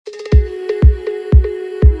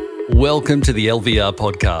Welcome to the LVR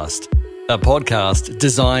podcast, a podcast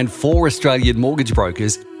designed for Australian mortgage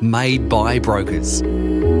brokers, made by brokers.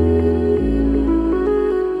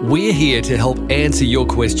 We're here to help answer your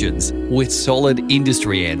questions with solid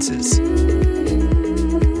industry answers.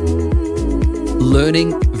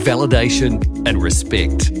 Learning, validation, and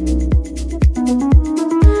respect.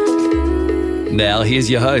 Now here's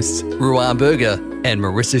your hosts, Ruan Berger and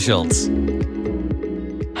Marissa Schultz.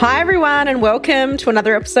 Hi everyone, and welcome to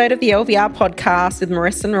another episode of the LVR podcast with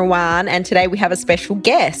Marissa and Ruan. And today we have a special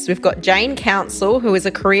guest. We've got Jane Counsel, who is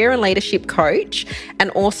a career and leadership coach and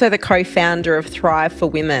also the co-founder of Thrive for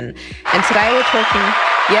Women. And today we're talking...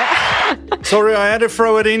 Sorry, I had to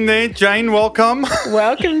throw it in there. Jane, welcome.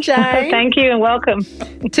 Welcome, Jane. Thank you and welcome.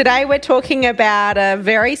 Today we're talking about a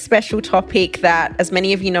very special topic that, as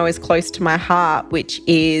many of you know, is close to my heart, which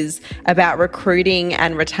is about recruiting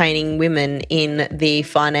and retaining women in the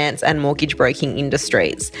finance and mortgage broking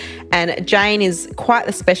industries. And Jane is quite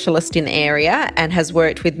the specialist in the area and has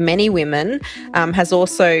worked with many women, has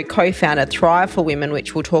also co-founded Thrive for Women,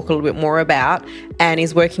 which we'll talk a little bit more about, and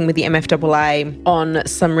is working with the MFAA on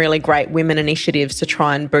some really great women initiatives to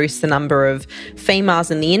try and boost the number of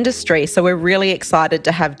females in the industry. So we're really excited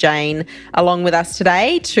to have Jane along with us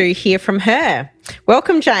today to hear from her.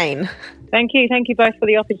 Welcome, Jane. Thank you. Thank you both for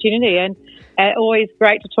the opportunity, and always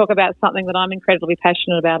great to talk about something that I'm incredibly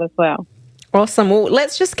passionate about as well. Awesome. Well,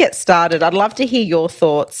 let's just get started. I'd love to hear your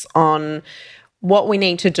thoughts on what we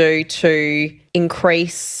need to do to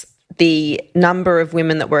increase the number of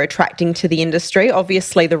women that we're attracting to the industry.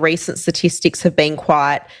 Obviously, the recent statistics have been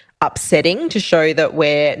quite upsetting to show that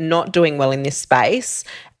we're not doing well in this space,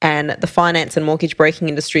 and the finance and mortgage broking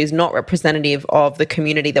industry is not representative of the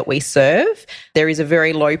community that we serve. There is a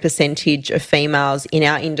very low percentage of females in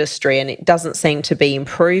our industry, and it doesn't seem to be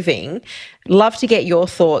improving. Love to get your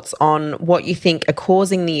thoughts on what you think are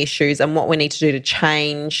causing the issues and what we need to do to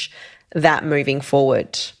change that moving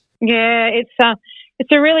forward. Yeah,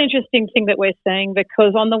 it's a really interesting thing that we're seeing,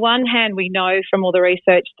 because on the one hand, we know from all the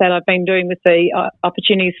research that I've been doing with the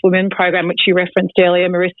Opportunities for Women program, which you referenced earlier,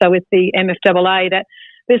 Marissa, with the MFAA, that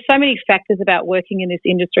there's so many factors about working in this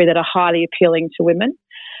industry that are highly appealing to women.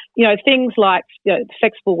 You know, things like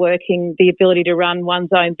flexible working, the ability to run one's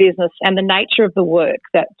own business, and the nature of the work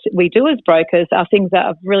that we do as brokers are things that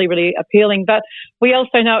are really, really appealing. But we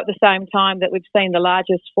also know at the same time that we've seen the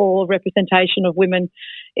largest fall of representation of women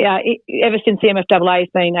ever since the MFAA has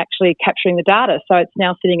been actually capturing the data. So it's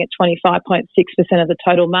now sitting at 25.6% of the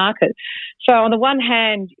total market. So on the one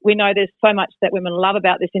hand, we know there's so much that women love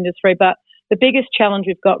about this industry, but the biggest challenge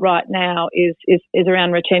we've got right now is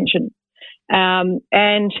around retention.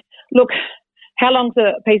 And look, how long's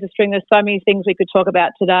a piece of string? There's so many things we could talk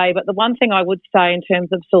about today, but the one thing I would say in terms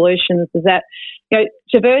of solutions is that,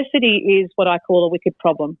 diversity is what I call a wicked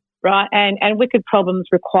problem, right? And wicked problems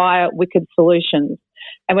require wicked solutions.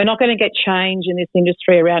 And we're not going to get change in this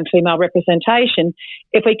industry around female representation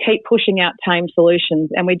if we keep pushing out tame solutions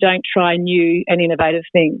and we don't try new and innovative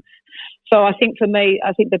things. So I think for me,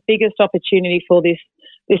 the biggest opportunity for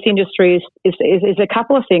this industry is a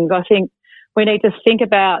couple of things. I think we need to think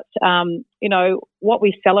about, what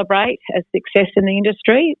we celebrate as success in the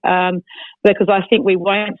industry, because I think we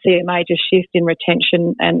won't see a major shift in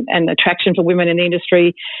retention and attraction for women in the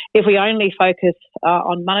industry if we only focus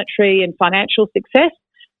on monetary and financial success.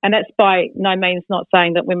 And that's by no means not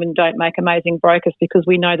saying that women don't make amazing brokers, because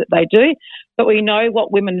we know that they do. But we know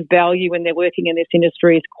what women value when they're working in this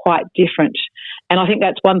industry is quite different. And I think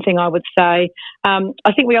that's one thing I would say.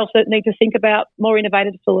 I think we also need to think about more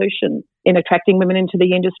innovative solutions in attracting women into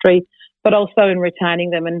the industry, but also in retaining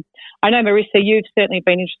them. And I know, Marissa, you've certainly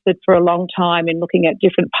been interested for a long time in looking at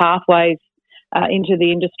different pathways into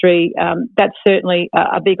the industry. That's certainly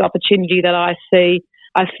a big opportunity that I see.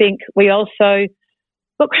 I think we also,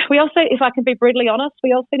 if I can be brutally honest,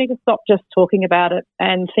 we also need to stop just talking about it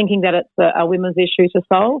and thinking that it's a women's issue to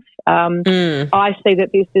solve. I see that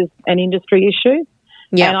this is an industry issue.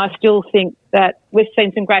 Yeah. And I still think that we've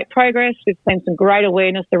seen some great progress. We've seen some great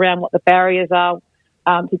awareness around what the barriers are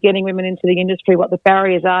to getting women into the industry, what the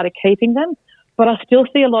barriers are to keeping them. But I still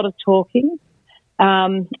see a lot of talking.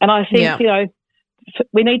 And I think,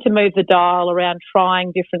 we need to move the dial around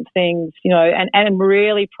trying different things, and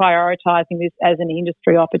really prioritising this as an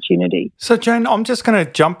industry opportunity. So, Jane, I'm just going to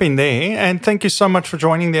jump in there, and thank you so much for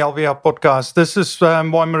joining the LVR podcast. This is why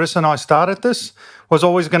Marissa and I started this, was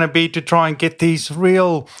always going to be to try and get these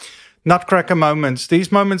real nutcracker moments,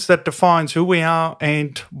 these moments that defines who we are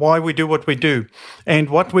and why we do what we do, and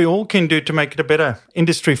what we all can do to make it a better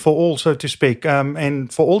industry for all, so to speak,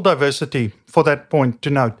 and for all diversity, for that point to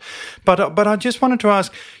note. But I just wanted to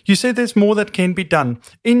ask, you said there's more that can be done.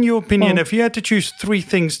 In your opinion, if you had to choose 3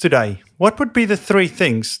 things today, what would be the 3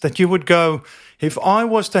 things that you would go, if I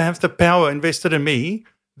was to have the power invested in me,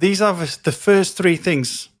 these are the first 3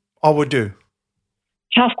 things I would do?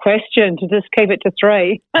 Tough question to just keep it to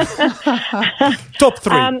 3. Top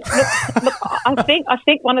 3. Look, I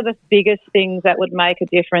think one of the biggest things that would make a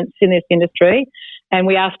difference in this industry, and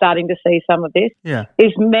we are starting to see some of this,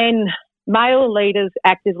 is male leaders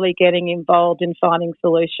actively getting involved in finding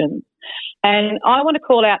solutions. And I want to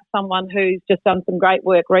call out someone who's just done some great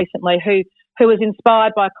work recently, who was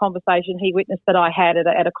inspired by a conversation he witnessed that I had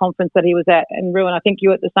at a conference that he was at. And Ruin, I think you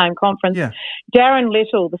were at the same conference. Yeah. Darren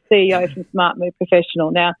Little, the CEO from Smart Move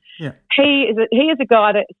Professional. Now, he is a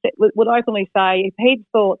guy that would openly say if he'd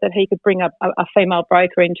thought that he could bring a female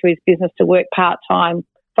broker into his business to work part-time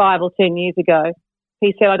 5 or 10 years ago,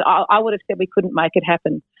 he said, I would have said we couldn't make it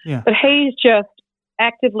happen. Yeah. But he's just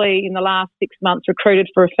actively in the last 6 months recruited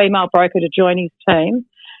for a female broker to join his team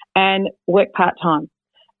and work part-time.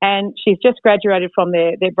 And she's just graduated from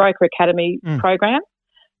their Broker Academy program.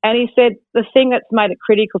 And he said the thing that's made it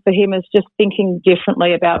critical for him is just thinking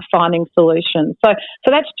differently about finding solutions. So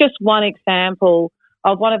that's just one example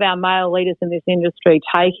of one of our male leaders in this industry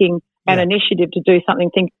taking an initiative to do something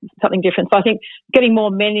different. So I think getting more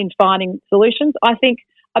men in finding solutions. I think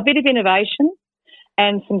a bit of innovation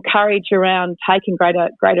and some courage around taking greater,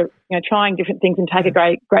 trying different things and take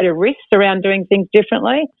greater risks around doing things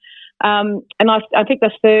differently. And I think the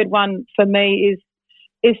third one for me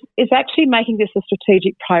is actually making this a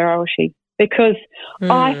strategic priority, because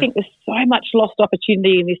I think there's so much lost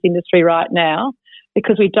opportunity in this industry right now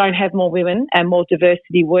because we don't have more women and more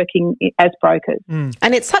diversity working as brokers.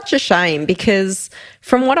 And it's such a shame, because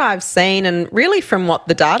from what I've seen, and really from what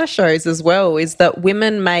the data shows as well, is that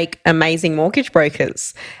women make amazing mortgage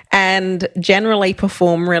brokers and generally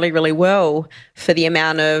perform really, really well for the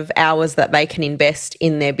amount of hours that they can invest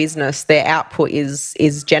in their business. Their output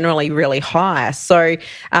is generally really high. So,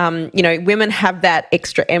 women have that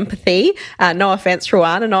extra empathy. No offence,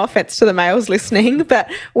 Ruan, and no offence to the males listening, but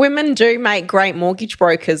women do make great mortgage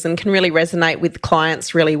brokers and can really resonate with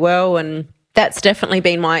clients really well. And that's definitely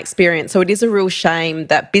been my experience. So it is a real shame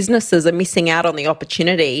that businesses are missing out on the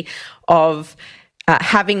opportunity of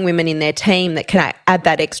having women in their team that can add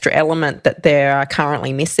that extra element that they're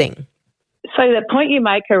currently missing. So the point you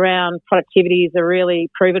make around productivity is a really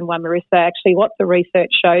proven one, Marissa. Actually, what the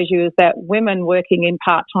research shows you is that women working in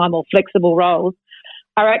part-time or flexible roles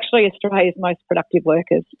are actually Australia's most productive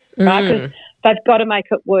workers, right? Because they've got to make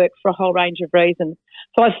it work for a whole range of reasons.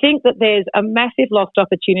 So I think that there's a massive lost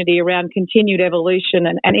opportunity around continued evolution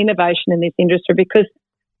and innovation in this industry, because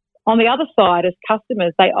on the other side, as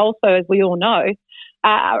customers, they also, as we all know,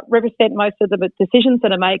 represent most of the decisions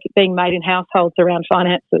that are being made in households around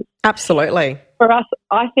finances. Absolutely. For us,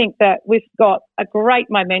 I think that we've got a great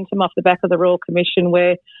momentum off the back of the Royal Commission,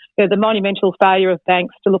 where the monumental failure of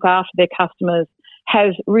banks to look after their customers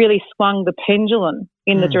has really swung the pendulum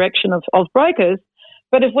in the direction of brokers.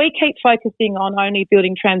 But if we keep focusing on only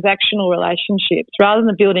building transactional relationships rather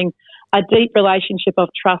than building a deep relationship of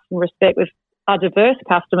trust and respect with a diverse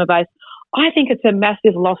customer base, I think it's a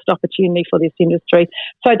massive lost opportunity for this industry.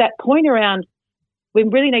 So that point around, we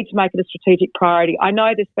really need to make it a strategic priority. I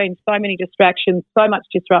know there's been so many distractions, so much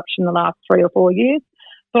disruption in the last 3 or 4 years,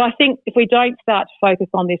 but I think if we don't start to focus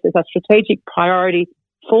on this as a strategic priority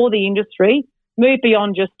for the industry, move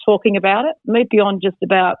beyond just talking about it, move beyond just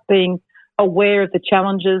about being aware of the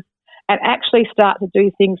challenges, and actually start to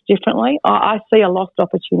do things differently, I see a lost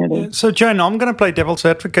opportunity. So, Joan, I'm going to play devil's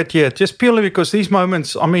advocate here, just purely because these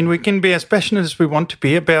moments, I mean, we can be as passionate as we want to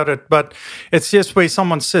be about it, but it's just where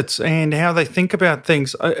someone sits and how they think about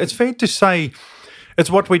things. It's fair to say it's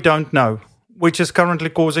what we don't know, which is currently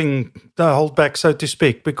causing the holdback, so to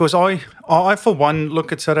speak, because I, for one,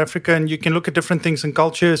 look at South Africa, and you can look at different things and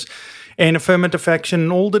cultures and affirmative action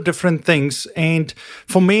and all the different things. And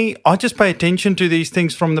for me, I just pay attention to these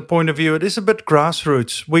things from the point of view, it is a bit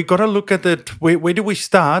grassroots. We got to look at it. Where do we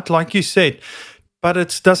start? Like you said,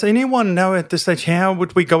 but does anyone know at this stage how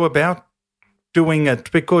would we go about doing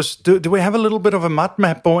it? Because do we have a little bit of a mud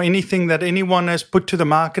map or anything that anyone has put to the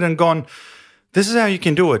market and gone, this is how you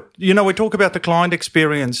can do it? You know, we talk about the client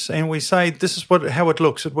experience and we say this is how it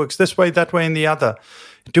looks. It works this way, that way, and the other.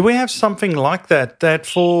 Do we have something like that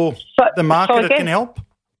for the market it can help?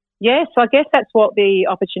 Yes, I guess that's what the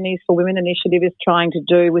Opportunities for Women initiative is trying to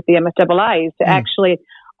do with the MFAA, is to actually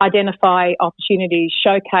identify opportunities,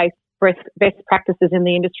 showcase best practices in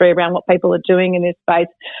the industry around what people are doing in this space.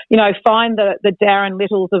 You know, find the Darren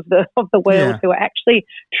Littles of the world who are actually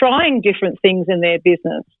trying different things in their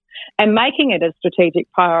business and making it a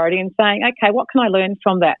strategic priority and saying, okay, what can I learn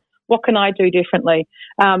from that? What can I do differently?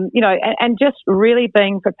 You know, and just really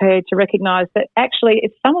being prepared to recognise that actually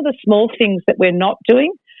it's some of the small things that we're not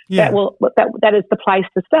doing that is the place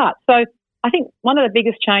to start. So I think one of the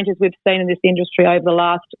biggest changes we've seen in this industry over the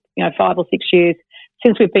last 5 or 6 years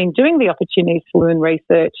since we've been doing the Opportunities for Women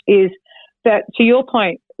research is that, to your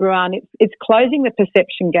point, Ruan, it's closing the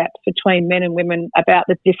perception gaps between men and women about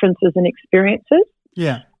the differences in experiences.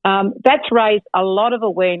 Yeah. That's raised a lot of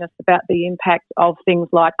awareness about the impact of things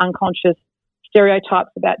like unconscious stereotypes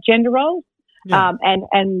about gender roles,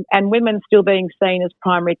 and women still being seen as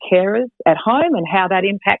primary carers at home, and how that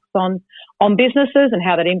impacts on businesses and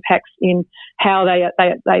how that impacts in how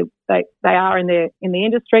they are in the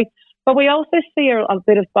industry. But we also see a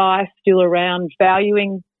bit of bias still around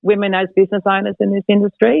valuing women as business owners in this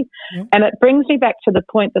industry. Yeah. And it brings me back to the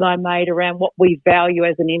point that I made around what we value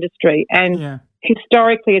as an industry. And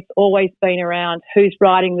historically, it's always been around who's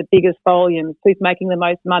writing the biggest volumes, who's making the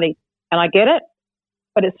most money. And I get it,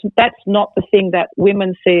 but that's not the thing that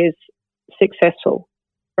women see as successful,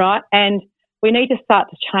 right? And we need to start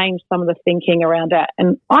to change some of the thinking around that.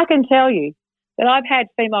 And I can tell you that I've had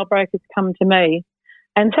female brokers come to me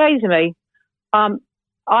and say to me,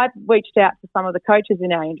 I've reached out to some of the coaches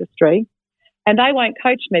in our industry and they won't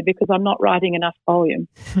coach me because I'm not writing enough volume.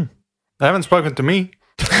 They haven't spoken to me.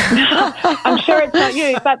 I'm sure it's not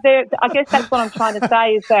you, but I guess that's what I'm trying to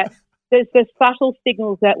say is that there's subtle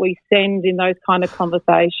signals that we send in those kind of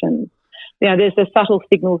conversations. You know, there's the subtle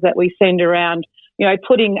signals that we send around, you know,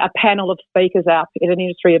 putting a panel of speakers up at an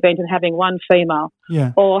industry event and having one female,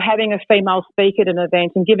 or having a female speak at an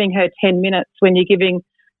event and giving her 10 minutes when you're giving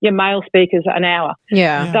your male speakers an hour.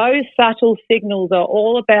 Yeah. Those subtle signals are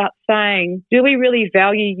all about saying, do we really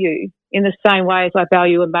value you in the same way as I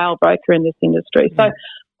value a male broker in this industry? So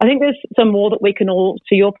I think there's some more that we can all,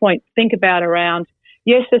 to your point, think about around,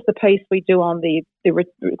 yes, there's the piece we do on the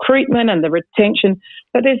recruitment and the retention,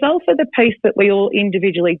 but there's also the piece that we all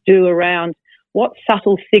individually do around what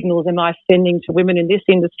subtle signals am I sending to women in this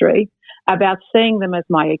industry about seeing them as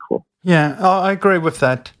my equal. Yeah, I agree with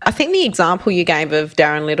that. I think the example you gave of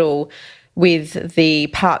Darren Little with the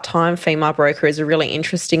part-time female broker is a really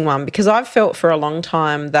interesting one, because I've felt for a long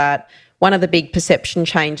time that one of the big perception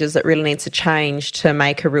changes that really needs to change to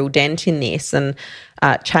make a real dent in this and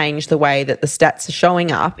change the way that the stats are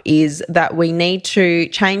showing up is that we need to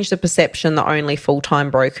change the perception that only full-time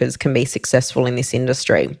brokers can be successful in this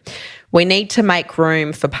industry. We need to make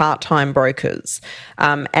room for part-time brokers,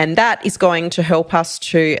 and that is going to help us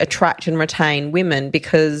to attract and retain women,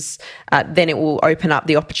 because then it will open up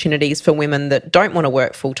the opportunities for women that don't want to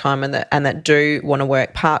work full-time and that do want to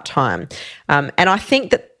work part-time. And I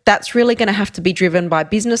think that that's really going to have to be driven by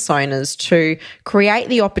business owners to create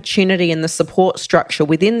the opportunity and the support structure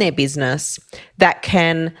within their business that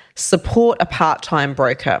can support a part-time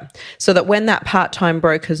broker, so that when that part-time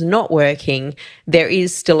broker is not working, there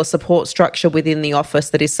is still a support structure within the office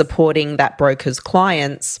that is supporting that broker's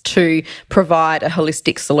clients to provide a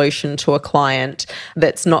holistic solution to a client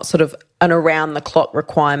that's not sort of an around-the-clock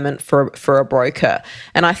requirement for a broker.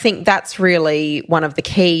 And I think that's really one of the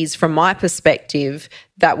keys from my perspective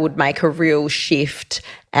that would make a real shift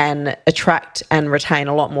and attract and retain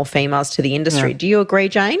a lot more females to the industry. Yeah. Do you agree,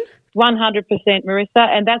 Jane? 100%, Marissa,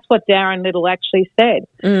 and that's what Darren Little actually said,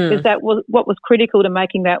 is that what was critical to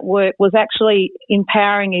making that work was actually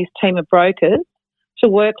empowering his team of brokers to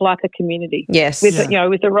work like a community. Yes. With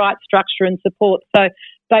with the right structure and support. So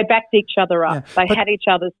they backed each other up. They had each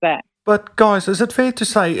other's back. But guys, is it fair to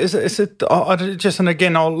say, is it and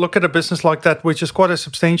again, I'll look at a business like that, which is quite a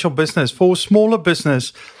substantial business. For a smaller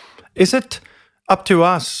business, is it up to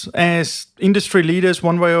us as industry leaders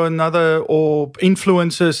one way or another, or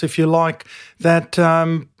influencers, if you like, that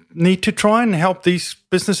need to try and help these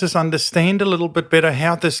businesses understand a little bit better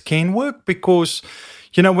how this can work? Because,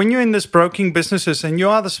 you know, when you're in this broking businesses and you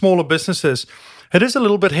are the smaller businesses, it is a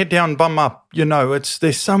little bit head down, bum up. You know,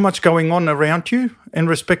 there's so much going on around you in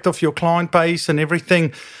respect of your client base and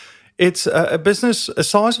everything. It's a business, a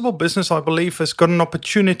sizable business, I believe, has got an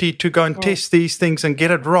opportunity to go and test these things and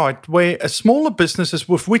get it right. Where a smaller businesses,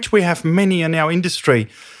 with which we have many in our industry,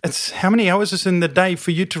 it's how many hours is in the day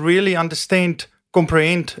for you to really understand,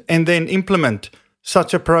 comprehend, and then implement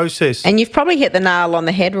such a process. And you've probably hit the nail on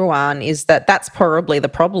the head, Ruan, is that's probably the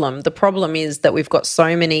problem. The problem is that we've got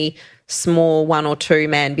so many small 1 or 2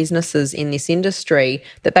 man businesses in this industry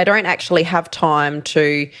that they don't actually have time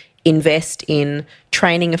to invest in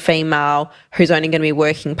training a female who's only going to be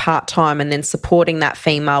working part-time and then supporting that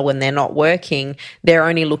female when they're not working. They're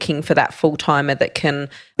only looking for that full-timer that can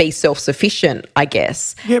be self-sufficient, I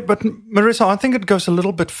guess. Yeah, but Marissa, I think it goes a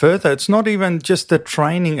little bit further. It's not even just the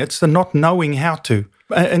training, it's the not knowing how to.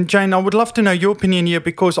 And Jane, I would love to know your opinion here,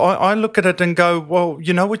 because I look at it and go, well,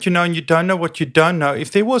 you know what you know and you don't know what you don't know.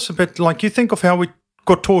 If there was a bit, like, you think of how we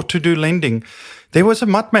got taught to do lending, there was a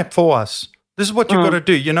mud map for us. This is what you've got to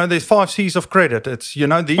do. You know, there's 5 C's of credit. It's, you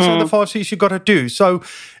know, these are the 5 C's you've got to do. So,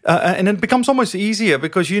 and it becomes almost easier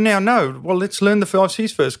because you now know, well, let's learn the 5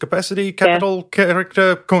 C's first. Capacity, capital,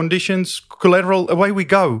 character, conditions, collateral, away we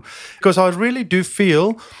go. Because I really do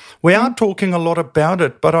feel we are talking a lot about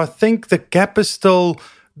it, but I think the gap is still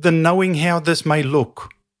the knowing how this may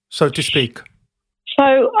look, so to speak. So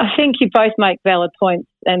I think you both make valid points,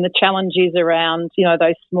 and the challenge is around, you know,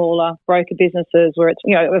 those smaller broker businesses where it's,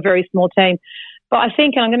 you know, a very small team. But I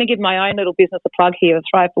think, and I'm going to give my own little business a plug here,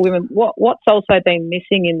 Thrive for Women, what's also been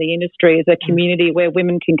missing in the industry is a community where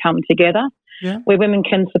women can come together, where women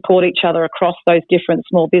can support each other across those different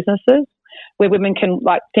small businesses, where women can,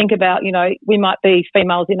 like, think about, you know, we might be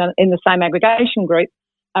females in the same aggregation group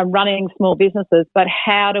running small businesses, but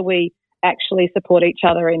how do we actually support each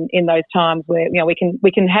other in those times where, you know, we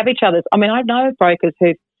can have each other's. I mean, I know brokers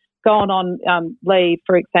who've gone on leave,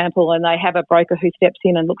 for example, and they have a broker who steps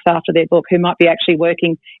in and looks after their book who might be actually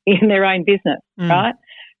working in their own business, right?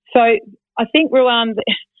 So I think, Ruan,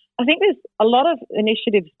 I think there's a lot of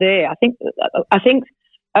initiatives there. I think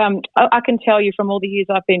I can tell you from all the years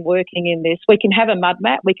I've been working in this, we can have a mud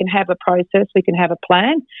map, we can have a process, we can have a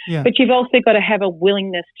plan, but you've also got to have a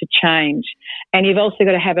willingness to change, and you've also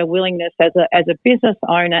got to have a willingness as a business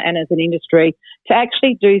owner and as an industry to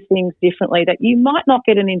actually do things differently that you might not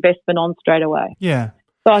get an investment on straight away. Yeah.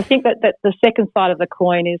 So I think that the second side of the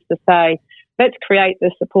coin is to say, let's create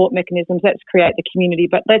the support mechanisms, let's create the community,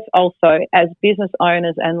 but let's also, as business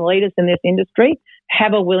owners and leaders in this industry,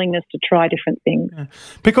 have a willingness to try different things. Yeah.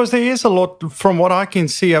 Because there is a lot, from what I can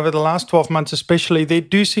see over the last 12 months especially, there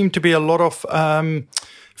do seem to be a lot of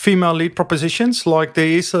female lead propositions, like there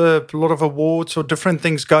is a lot of awards or different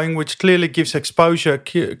things going, which clearly gives exposure,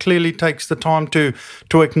 clearly takes the time to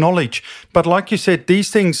acknowledge. But like you said,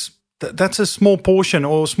 these things, that's a small portion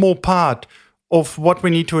or a small part of what we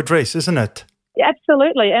need to address, isn't it?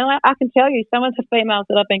 Absolutely. And I can tell you, some of the females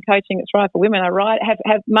that I've been coaching at Thrive for Women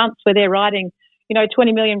have months where they're writing, you know,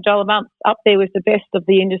 $20 million months up there with the best of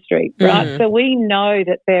the industry, right? So we know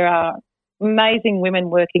that there are amazing women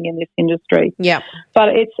working in this industry. Yeah. But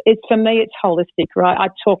it's for me, it's holistic, right? I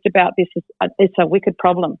talked about this, it's a wicked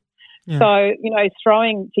problem. Yeah. So, you know,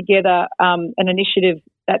 throwing together an initiative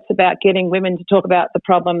that's about getting women to talk about the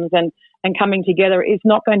problems and coming together is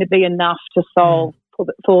not going to be enough to solve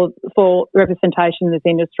for representation in this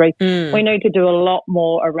industry. We need to do a lot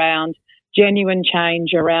more around genuine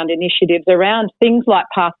change, around initiatives, around things like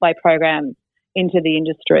pathway programs into the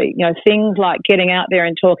industry. You know, things like getting out there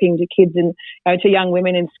and talking to kids and, you know, to young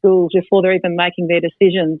women in schools before they're even making their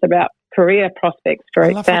decisions about career prospects, for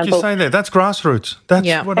example. I love what you say there. That's grassroots.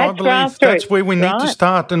 That's what I believe. Grassroots, that's where we need to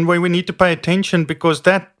start and where we need to pay attention, because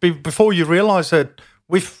that, before you realise it,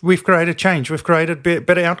 we've created change. We've created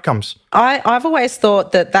better outcomes. I've always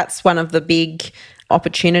thought that that's one of the big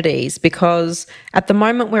opportunities, because at the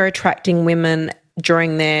moment we're attracting women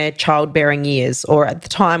during their childbearing years, or at the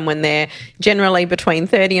time when they're generally between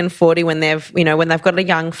 30 and 40, when they've got a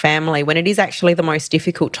young family, when it is actually the most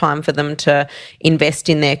difficult time for them to invest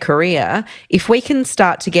in their career. If we can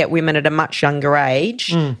start to get women at a much younger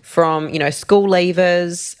age from, you know, school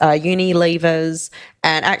leavers, uni leavers,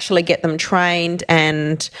 and actually get them trained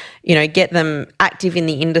and, you know, get them active in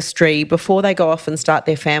the industry before they go off and start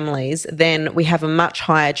their families, then we have a much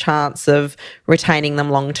higher chance of retaining them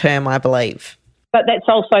long term, I believe. But that's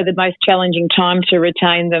also the most challenging time to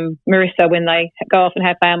retain them, Marissa, when they go off and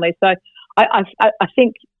have families. So I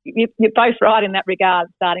think you're both right in that regard,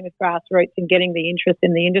 starting with grassroots and getting the interest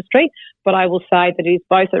in the industry. But I will say that it is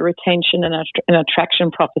both a retention and an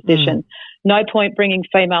attraction proposition. No point bringing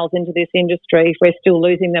females into this industry if we're still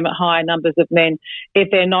losing them at higher numbers of men, if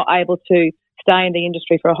they're not able to stay in the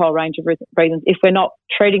industry for a whole range of reasons, if we're not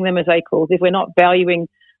treating them as equals, if we're not valuing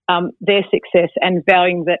their success and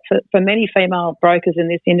valuing that for many female brokers in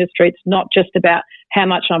this industry, it's not just about how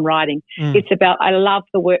much I'm writing. It's about, I love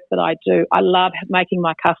the work that I do. I love making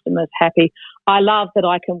my customers happy. I love that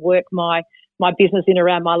I can work my business in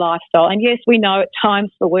around my lifestyle. And yes, we know at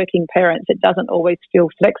times for working parents, it doesn't always feel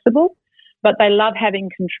flexible, but they love having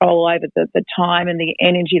control over the time and the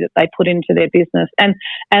energy that they put into their business. And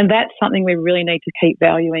that's something we really need to keep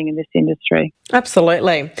valuing in this industry.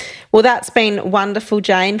 Absolutely. Well, that's been wonderful,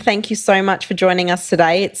 Jane. Thank you so much for joining us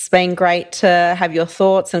today. It's been great to have your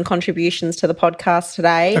thoughts and contributions to the podcast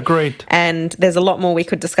today. Agreed. And there's a lot more we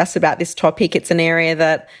could discuss about this topic. It's an area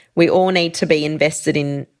that we all need to be invested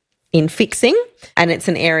in fixing, and it's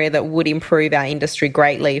an area that would improve our industry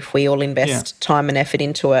greatly if we all invest time and effort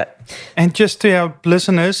into it. And just to our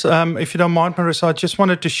listeners, if you don't mind, Marissa, I just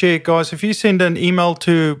wanted to share, guys, if you send an email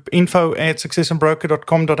to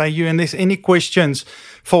info@successandbroker.com.au and there's any questions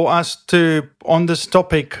for us on this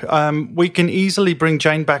topic, we can easily bring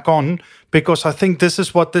Jane back on, because I think this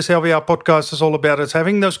is what this LVR podcast is all about. It's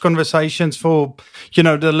having those conversations for,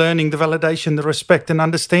 the learning, the validation, the respect, and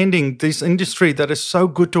understanding this industry that is so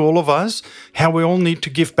good to all of us, how we all need to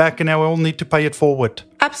give back and how we all need to pay it forward.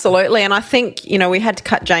 Absolutely. And I think, we had to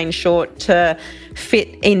cut Jane short to fit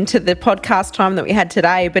into the podcast time that we had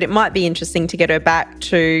today, but it might be interesting to get her back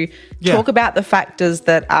to talk about the factors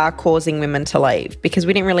that are causing women to leave, because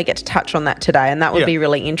we didn't really get to touch on that today. And that would be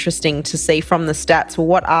really interesting to see from the stats, well,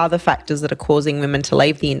 what are the factors that are causing women to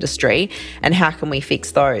leave the industry and how can we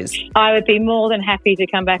fix those? I would be more than happy to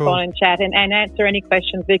come back on and chat and answer any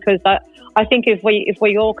questions, because I think if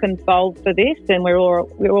we all can solve for this, then we're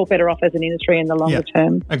all better off as an industry in the longer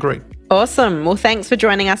term. Agreed. Awesome. Well, thanks for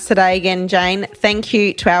joining us today again, Jane. Thank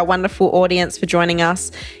you to our wonderful audience for joining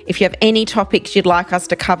us. If you have any topics you'd like us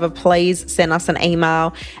to cover, please send us an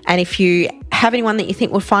email. And if you have anyone that you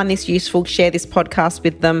think will find this useful, share this podcast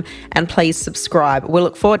with them, and please subscribe. We'll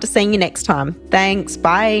look forward to seeing you next time. Thanks.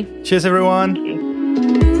 Bye. Cheers, everyone.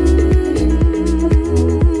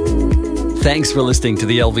 Thanks for listening to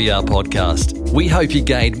the LVR podcast. We hope you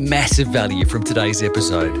gained massive value from today's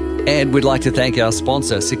episode. And we'd like to thank our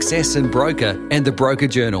sponsor, Success and Broker, and the Broker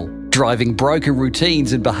Journal, driving broker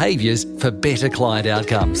routines and behaviours for better client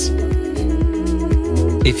outcomes.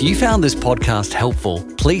 If you found this podcast helpful,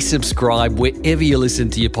 please subscribe wherever you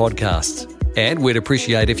listen to your podcasts. And we'd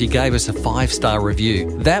appreciate if you gave us a 5-star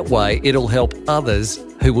review. That way, it'll help others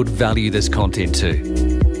who would value this content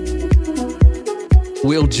too.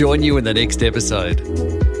 We'll join you in the next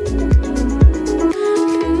episode.